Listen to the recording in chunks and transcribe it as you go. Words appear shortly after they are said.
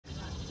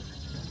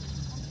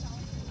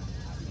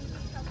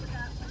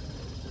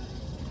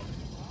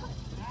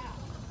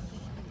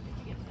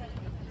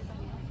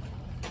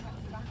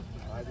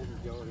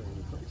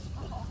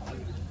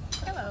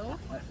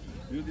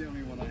You're the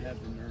only one I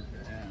had the nerve to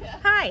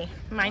ask. Hi,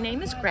 my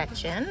name is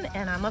Gretchen,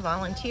 and I'm a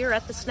volunteer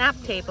at the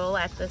SNAP table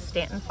at the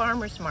Stanton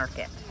Farmers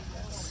Market.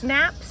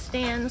 SNAP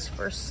stands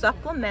for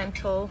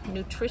Supplemental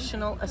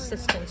Nutritional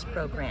Assistance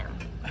Program.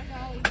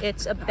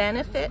 It's a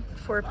benefit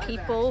for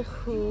people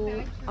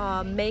who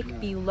make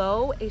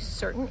below a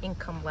certain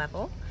income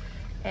level,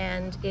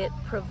 and it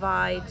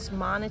provides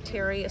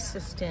monetary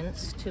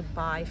assistance to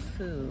buy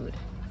food,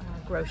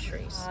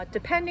 groceries.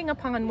 Depending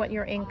upon what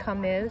your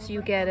income is,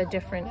 you get a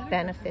different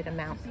benefit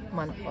amount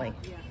monthly.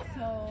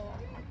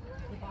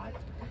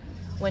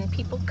 When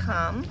people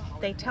come,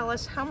 they tell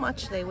us how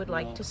much they would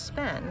like to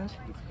spend.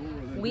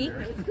 We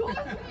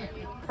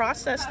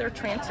process their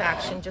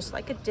transaction just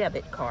like a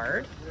debit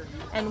card,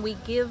 and we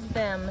give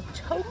them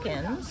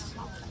tokens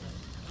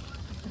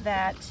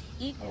that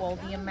equal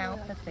the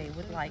amount that they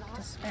would like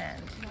to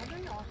spend.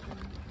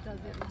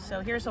 So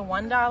here's a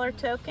 $1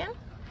 token,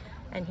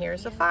 and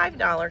here's a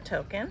 $5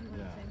 token,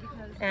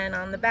 and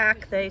on the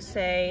back they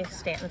say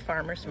Stanton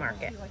Farmers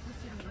Market.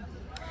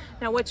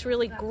 Now what's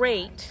really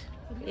great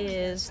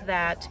is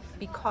that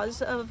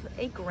because of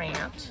a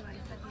grant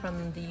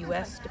from the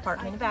U.S.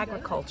 Department of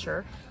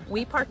Agriculture,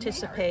 we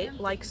participate,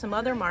 like some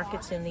other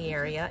markets in the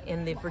area,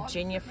 in the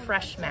Virginia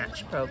Fresh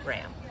Match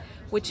program,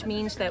 which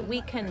means that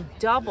we can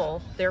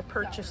double their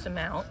purchase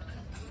amount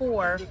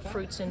for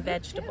fruits and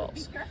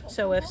vegetables.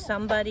 So if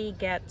somebody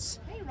gets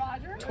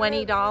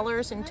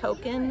 $20 in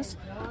tokens,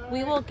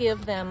 we will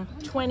give them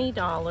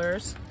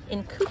 $20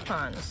 in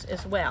coupons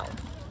as well.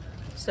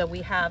 So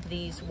we have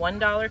these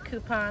 $1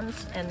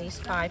 coupons and these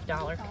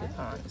 $5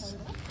 coupons.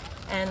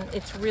 And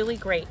it's really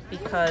great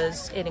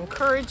because it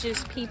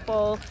encourages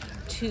people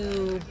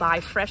to buy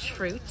fresh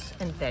fruits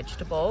and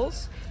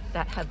vegetables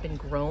that have been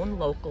grown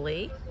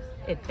locally.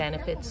 It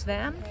benefits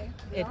them.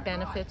 It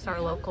benefits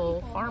our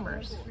local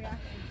farmers.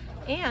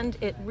 And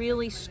it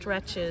really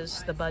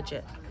stretches the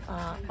budget.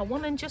 A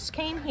woman just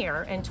came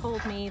here and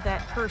told me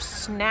that her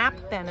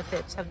SNAP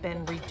benefits have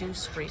been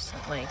reduced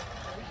recently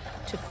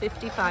to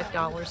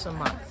 $55 a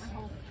month.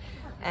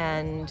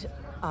 And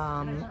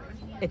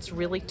it's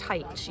really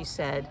tight, she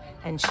said,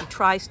 and she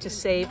tries to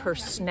save her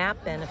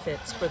SNAP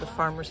benefits for the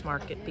farmers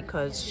market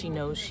because she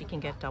knows she can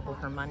get double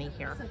her money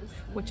here,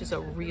 which is a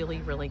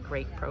really, really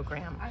great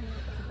program.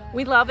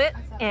 We love it,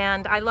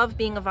 and I love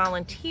being a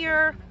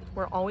volunteer.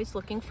 We're always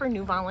looking for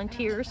new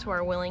volunteers who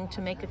are willing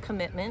to make a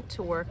commitment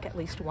to work at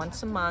least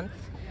once a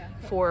month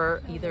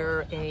for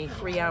either a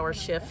 3-hour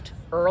shift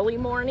early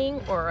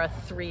morning or a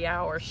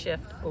 3-hour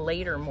shift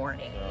later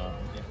morning.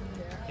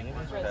 Can you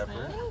use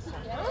pepper?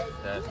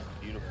 That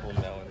beautiful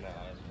melon that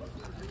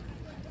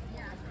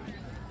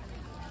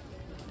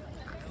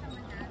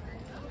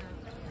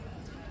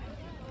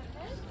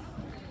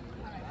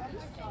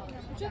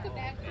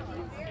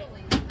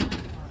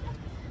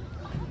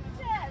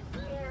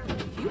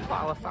If you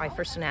qualify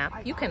for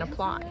SNAP, you can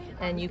apply,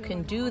 and you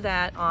can do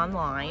that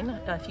online.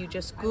 If you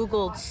just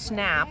Googled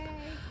SNAP,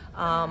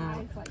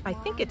 I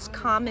think it's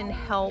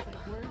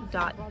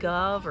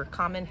commonhelp.gov or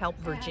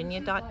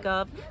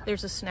commonhelpvirginia.gov.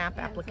 There's a SNAP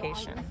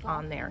application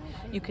on there.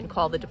 You can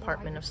call the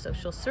Department of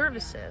Social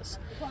Services.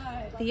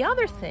 The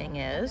other thing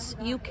is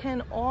you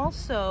can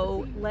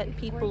also let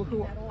people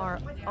who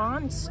are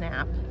on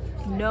SNAP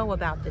know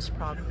about this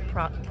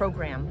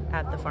program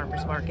at the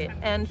farmers market.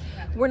 And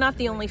we're not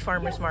the only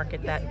farmers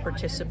market that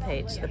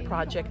participates. The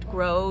Project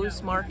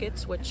Grows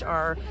markets, which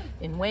are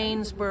in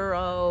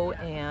Waynesboro,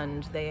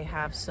 and they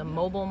have some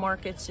mobile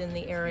markets in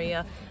the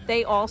area.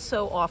 They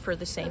also offer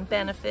the same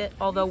benefit,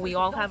 although we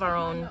all have our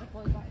own,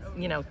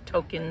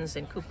 tokens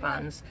and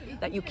coupons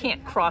that you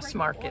can't cross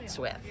markets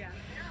with.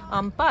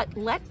 But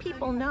let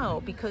people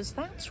know, because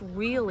that's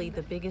really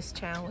the biggest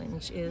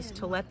challenge, is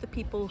to let the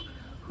people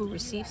who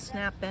receive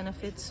SNAP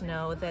benefits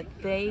know that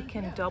they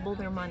can double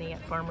their money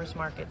at farmers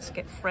markets,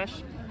 get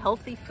fresh,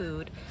 healthy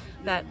food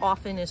that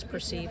often is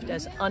perceived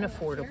as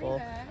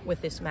unaffordable.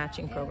 With this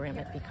matching program,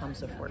 it becomes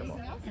affordable.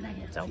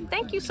 So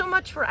thank you so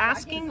much for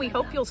asking. We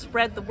hope you'll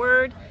spread the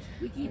word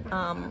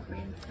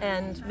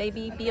and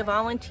maybe be a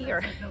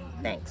volunteer.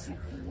 Thanks.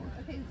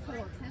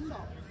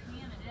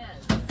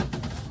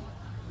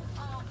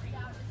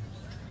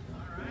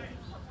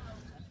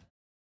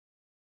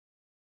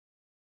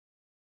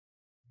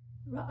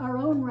 Our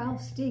own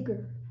Ralph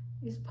Steger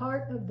is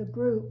part of the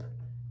group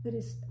that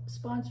is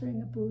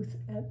sponsoring a booth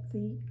at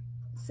the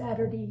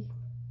Saturday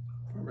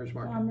Farmers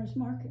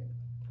Market.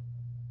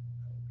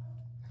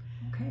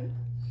 Okay,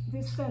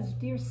 this says,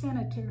 "Dear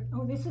Senator,"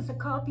 oh, this is a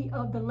copy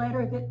of the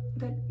letter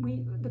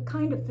the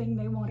kind of thing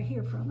they want to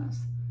hear from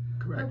us.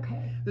 Correct.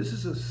 Okay. This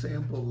is a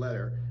sample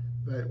letter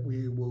that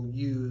we will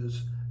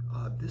use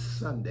this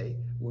Sunday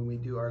when we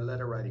do our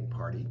letter writing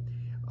party.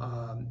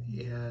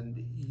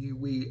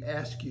 We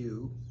ask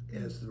you,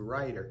 as the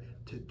writer,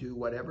 to do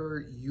whatever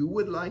you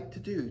would like to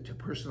do to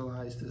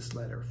personalize this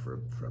letter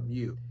from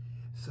you.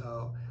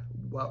 So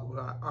what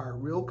our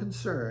real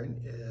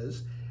concern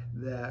is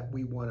that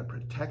we want to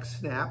protect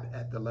SNAP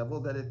at the level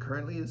that it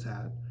currently is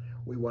at.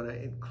 We want to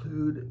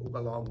include,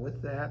 along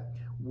with that,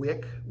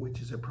 WIC,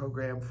 which is a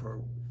program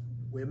for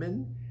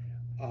women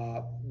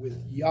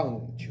with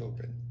young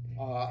children.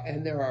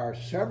 And there are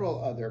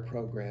several other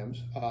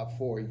programs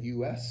for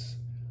U.S.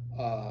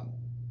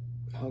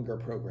 Hunger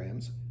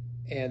programs,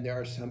 and there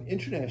are some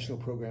international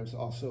programs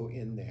also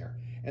in there.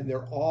 And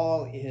they're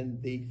all in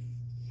the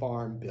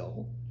Farm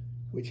Bill,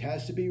 which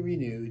has to be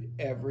renewed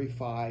every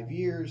 5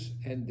 years,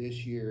 and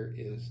this year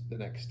is the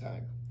next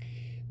time.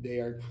 They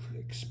are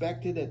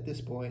expected at this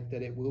point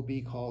that it will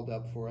be called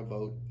up for a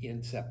vote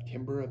in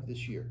September of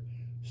this year.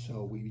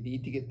 So we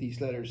need to get these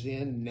letters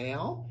in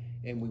now,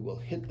 and we will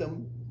hit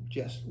them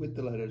just with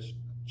the letters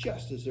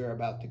just as they're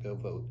about to go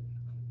vote.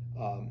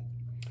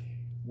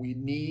 We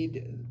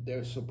need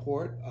their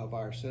support of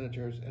our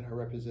senators and our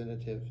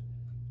representatives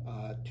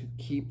to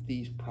keep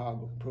these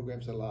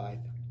programs alive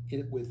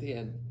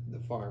within the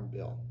Farm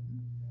Bill.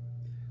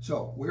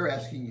 So we're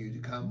asking you to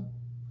come,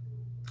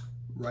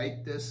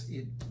 write this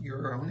in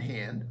your own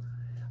hand,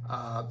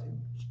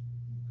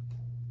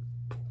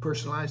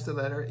 personalize the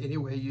letter any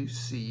way you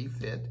see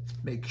fit.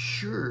 Make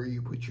sure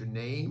you put your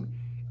name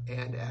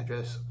and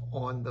address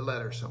on the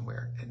letter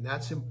somewhere, and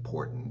that's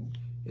important.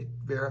 It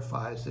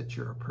verifies that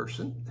you're a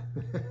person,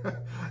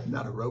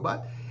 not a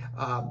robot,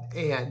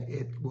 and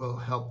it will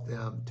help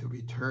them to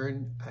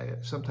return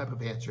some type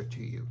of answer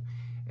to you.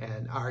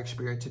 And our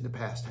experience in the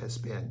past has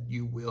been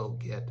you will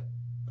get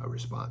a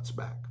response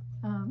back.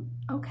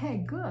 Okay,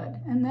 good.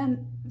 And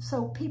then,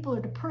 so people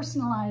are to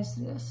personalize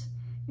this,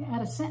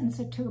 add a sentence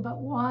or two about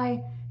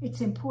why it's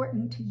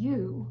important to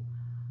you.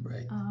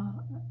 Right.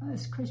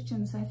 As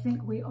Christians, I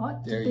think we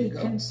ought to be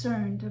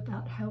concerned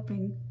about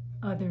helping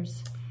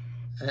others.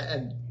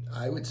 And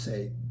I would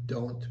say,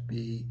 don't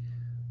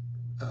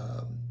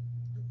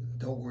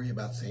worry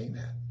about saying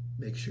that.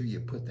 Make sure you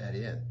put that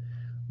in,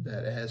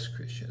 that as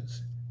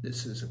Christians,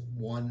 this is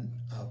one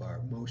of our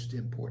most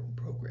important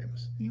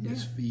programs,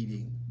 is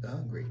feeding the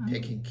hungry,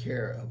 taking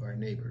care of our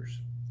neighbors.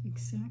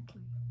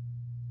 Exactly.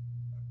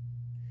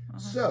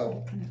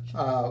 So,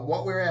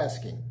 what we're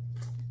asking,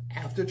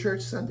 after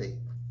church Sunday,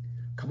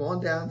 come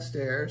on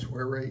downstairs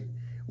where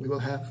we will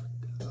have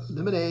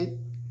lemonade,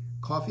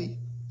 coffee,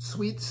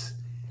 sweets,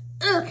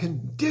 air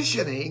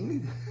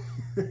conditioning,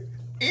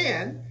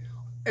 and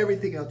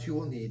everything else you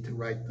will need to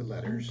write the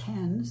letters. And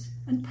pens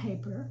and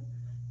paper.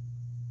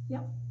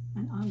 Yep,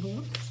 and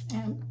envelopes.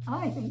 And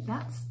I think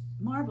that's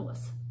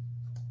marvelous.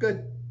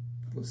 Good.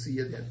 We'll see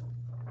you then.